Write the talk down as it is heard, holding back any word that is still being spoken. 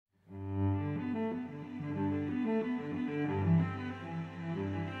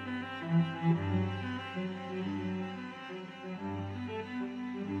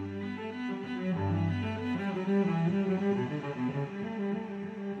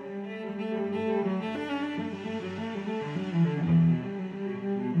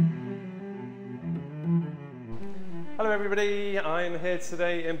Hello everybody, I'm here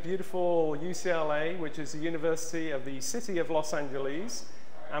today in beautiful UCLA, which is the University of the City of Los Angeles,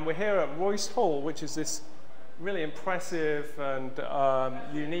 and we're here at Royce Hall, which is this really impressive and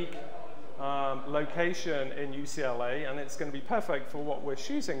unique location in UCLA, and it's going to be perfect for what we're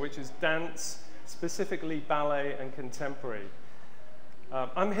shooting, which is dance, specifically ballet and contemporary.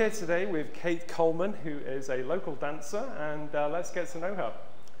 I'm here today with Kate Coleman, who is a local dancer, and let's get to know her.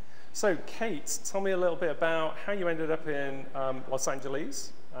 So Kate, tell me a little bit about how you ended up in Los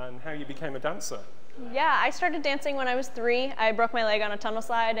Angeles and how you became a dancer. Yeah, I started dancing when I was 3. I broke my leg on a tunnel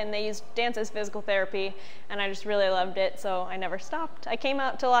slide and they used dance as physical therapy, and I just really loved it, so I never stopped. I came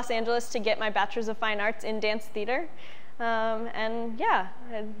out to Los Angeles to get my Bachelor's of Fine Arts in dance theater, and yeah,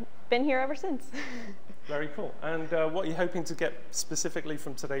 I've been here ever since. Very cool. And what are you hoping to get specifically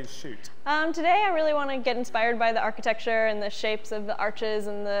from today's shoot? Today I really want to get inspired by the architecture and the shapes of the arches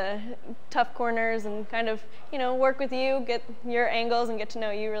and the tough corners, and kind of, you know, work with you, get your angles and get to know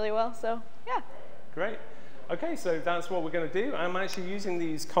you really well, so yeah. Great. Okay, so that's what we're going to do. I'm actually using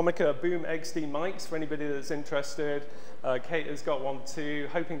these Comica Boom XD mics for anybody that's interested. Kate has got one too,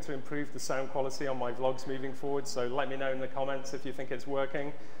 hoping to improve the sound quality on my vlogs moving forward, so let me know in the comments if you think it's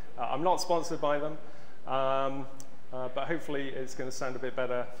working. I'm not sponsored by them, but hopefully it's going to sound a bit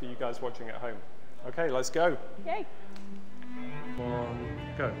better for you guys watching at home. Okay, let's go. Yay. One,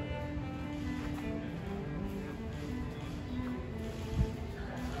 go.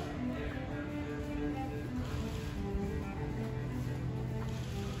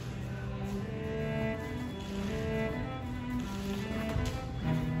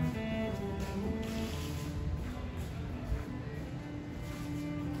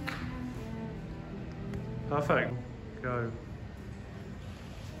 Perfect. Go.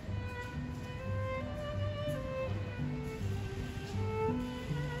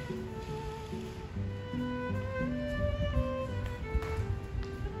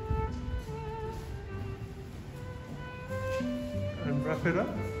 And wrap it up.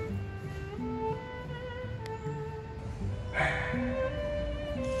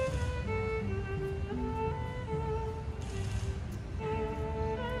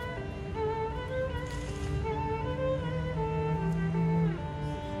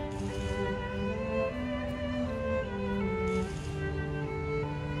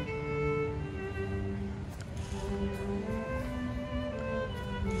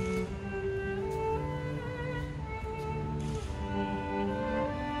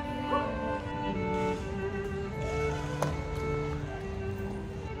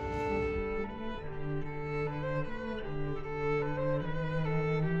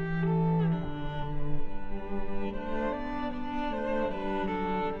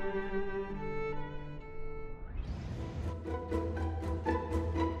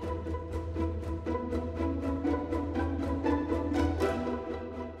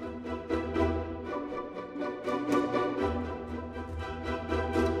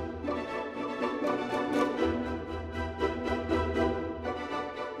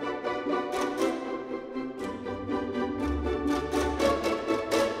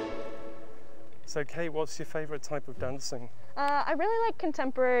 So Kate, what's your favorite type of dancing? I really like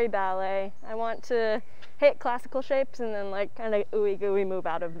contemporary ballet. I want to hit classical shapes and then like kind of ooey gooey move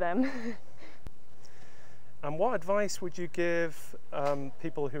out of them. And what advice would you give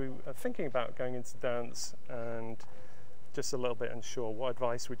people who are thinking about going into dance and just a little bit unsure? What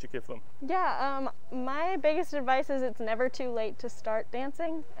advice would you give them? Yeah, my biggest advice is it's never too late to start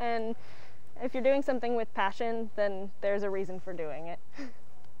dancing, and if you're doing something with passion, then there's a reason for doing it.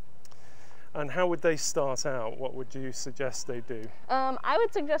 And how would they start out? What would you suggest they do? I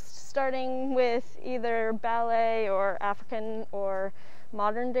would suggest starting with either ballet or African or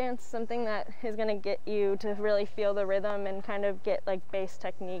modern dance, something that is going to get you to really feel the rhythm and kind of get like base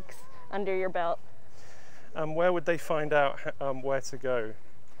techniques under your belt. Where would they find out where to go?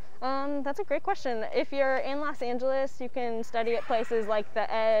 That's a great question. If you're in Los Angeles, you can study at places like The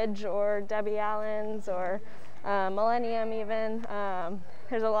Edge or Debbie Allen's or Millennium even.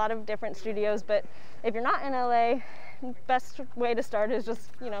 There's a lot of different studios, but if you're not in LA, best way to start is just,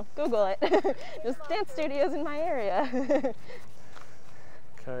 you know, Google it. Just dance studios in my area.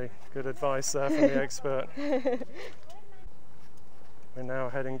 Okay, good advice there from the expert. We're now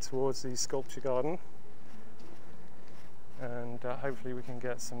heading towards the sculpture garden, and hopefully we can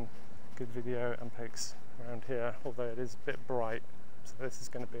get some good video and pics around here, although it is a bit bright, so this is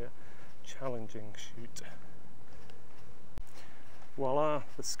going to be a challenging shoot. Voila,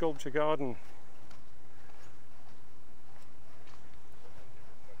 the sculpture garden.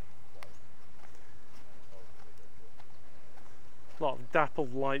 A lot of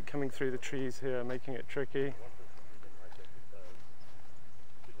dappled light coming through the trees here, making it tricky.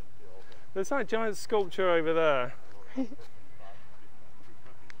 There's that giant sculpture over there.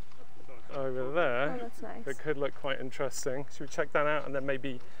 Over there. Oh, that's nice. That could look quite interesting. Should we check that out and then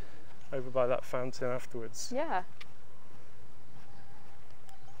maybe over by that fountain afterwards? Yeah.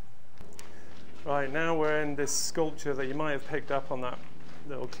 Right, now we're in this sculpture that you might have picked up on that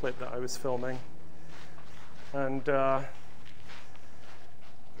little clip that I was filming. And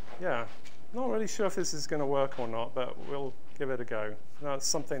yeah, not really sure if this is going to work or not, but we'll give it a go. That's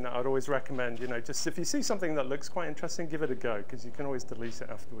something that I'd always recommend, you know, just if you see something that looks quite interesting, give it a go, because you can always delete it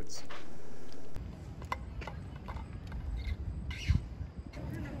afterwards.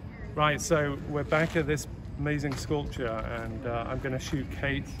 Right, so we're back at this amazing sculpture, and I'm going to shoot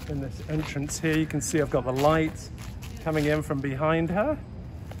Kate in this entrance here. You can see I've got the light coming in from behind her,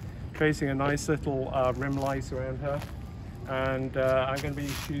 creating a nice little rim light around her. And I'm going to be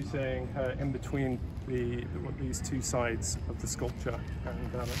shooting her in between these two sides of the sculpture,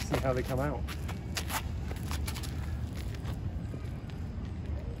 and let's see how they come out.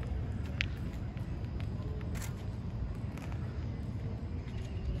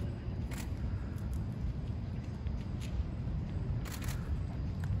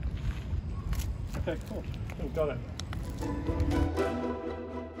 Okay, cool. We've got it.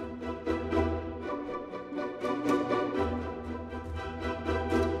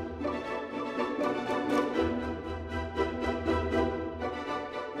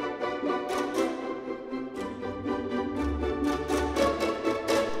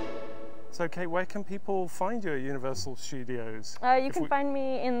 So Kate, where can people find you at Universal Studios? You can find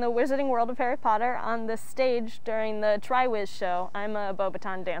me in the Wizarding World of Harry Potter on the stage during the Tri-Wiz show. I'm a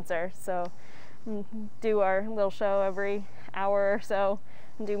Beauxbaton dancer, so do our little show every hour or so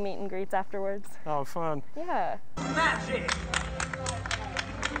and do meet and greets afterwards. Oh, fun. Yeah. Magic!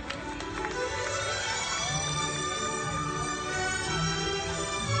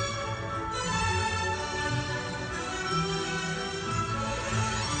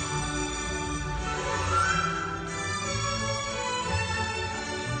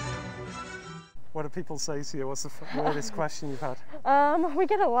 What do people say to you? What's the weirdest question you've had? We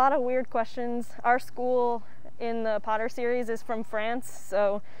get a lot of weird questions. Our school in the Potter series is from France,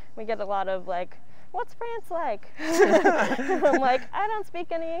 so we get a lot of like, what's France like? I'm like, I don't speak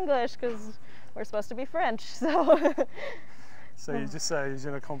any English because we're supposed to be French, so. So you just say,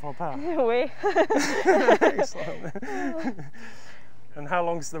 je ne comprends pas. Oui. Excellent. And how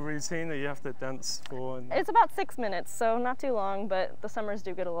long's the routine that you have to dance for? It's about 6 minutes, so not too long, but the summers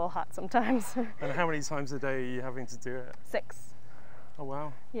do get a little hot sometimes. And how many times a day are you having to do it? 6. Oh,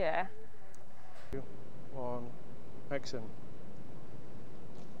 wow. Yeah. 2, 1, action.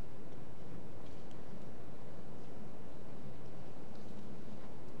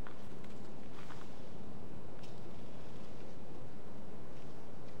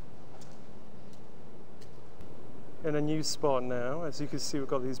 In a new spot now. As you can see, we've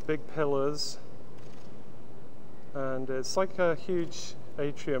got these big pillars, and it's like a huge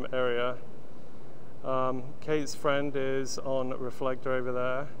atrium area. Kate's friend is on reflector over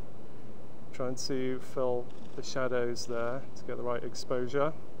there, trying to fill the shadows there to get the right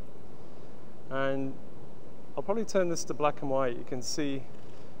exposure. And I'll probably turn this to black and white. You can see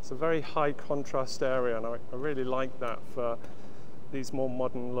it's a very high contrast area, and I really like that for these more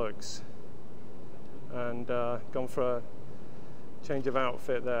modern looks. And gone for a change of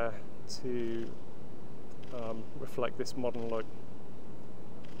outfit there to reflect this modern look.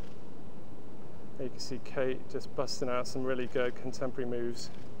 There you can see Kate just busting out some really good contemporary moves.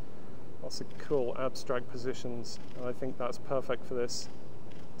 Lots of cool abstract positions, and I think that's perfect for this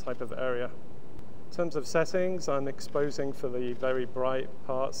type of area. In terms of settings, I'm exposing for the very bright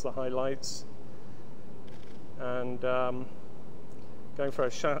parts, the highlights, and going for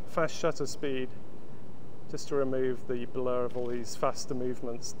a fast shutter speed, just to remove the blur of all these faster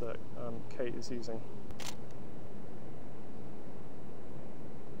movements that Kate is using.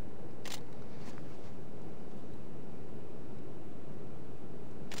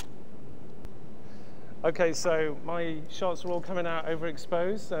 Okay, so my shots were all coming out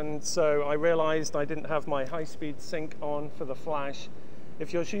overexposed, and so I realized I didn't have my high-speed sync on for the flash.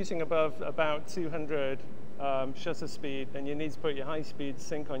 If you're shooting above about 200 shutter speed, then you need to put your high-speed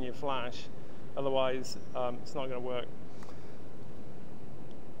sync on your flash. Otherwise, it's not going to work.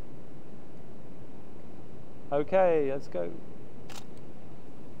 Okay, let's go.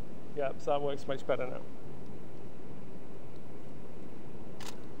 Yep, so that works much better now.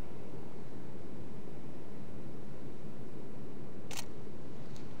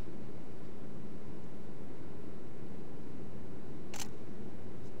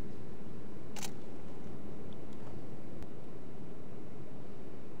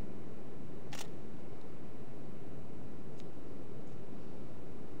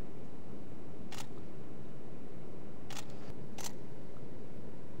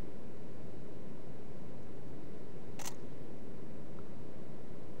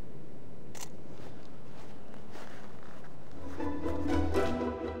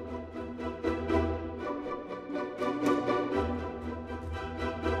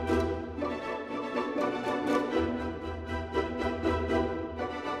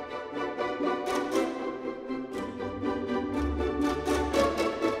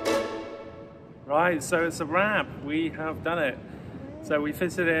 Right, so it's a wrap. We have done it. So we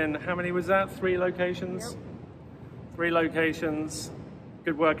fitted in, how many was that? 3 locations? Yep. 3 locations.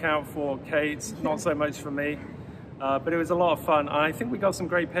 Good workout for Kate, not so much for me. But it was a lot of fun. I think we got some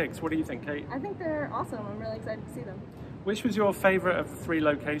great pics. What do you think, Kate? I think they're awesome. I'm really excited to see them. Which was your favorite of the 3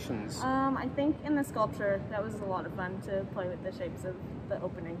 locations? I think in the sculpture, that was a lot of fun to play with the shapes of the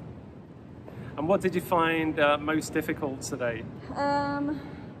opening. And what did you find most difficult today?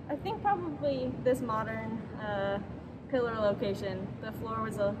 I think probably this modern pillar location. The floor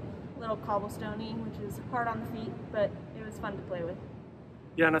was a little cobblestoney, which is hard on the feet, but it was fun to play with.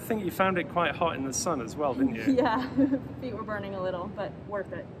 Yeah, and I think you found it quite hot in the sun as well, didn't you? Yeah, feet were burning a little, but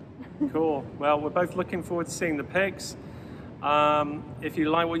worth it. Cool. Well, we're both looking forward to seeing the pics. If you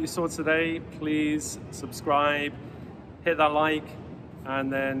like what you saw today, please subscribe, hit that like, and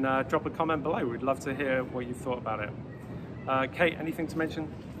then drop a comment below. We'd love to hear what you thought about it. Kate, anything to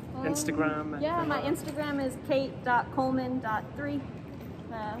mention? Instagram? Yeah, my Instagram is kate.coleman.3.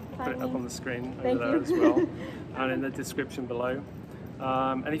 Put it up on the screen over Thank there you. as well, and in the description below.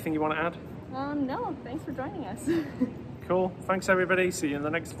 Anything you want to add? No, thanks for joining us. Cool. Thanks everybody. See you in the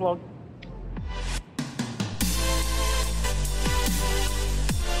next vlog.